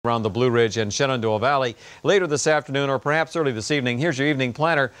around the Blue Ridge and Shenandoah Valley later this afternoon or perhaps early this evening. Here's your evening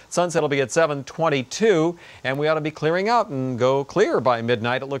planner. Sunset will be at 7:22 and we ought to be clearing out and go clear by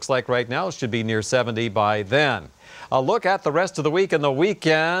midnight. It looks like right now it should be near 70 by then. A look at the rest of the week and the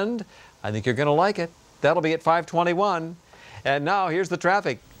weekend. I think you're going to like it. That'll be at 5:21. And now here's the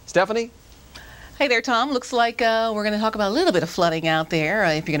traffic. Stephanie? Hey there, Tom. Looks like we're going to talk about a little bit of flooding out there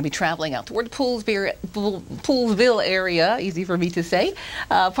if you're going to be traveling out toward the Poolsville area. Easy for me to say.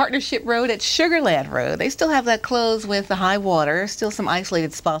 Partnership Road at Sugarland Road. They still have that closed with the high water. Still some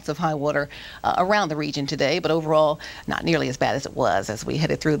isolated spots of high water around the region today, but overall not nearly as bad as it was as we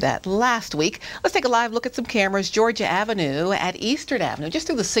headed through that last week. Let's take a live look at some cameras. Georgia Avenue at Eastern Avenue. Just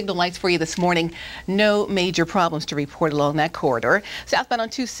through the signal lights for you this morning. No major problems to report along that corridor. Southbound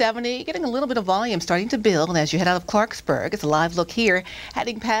on 270, getting a little bit of volume starting to build as you head out of Clarksburg. It's a live look here,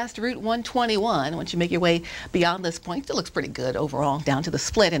 heading past Route 121. Once you make your way beyond this point, it looks pretty good overall down to the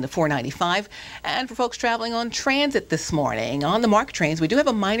split into 495. And for folks traveling on transit this morning, on the MARC trains, we do have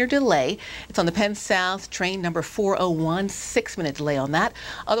a minor delay. It's on the Penn South train number 401, 6-minute delay on that.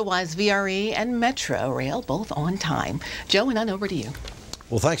 Otherwise, VRE and Metro Rail both on time. Joe, and on over to you.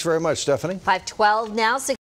 Well, thanks very much, Stephanie. 5:12 now.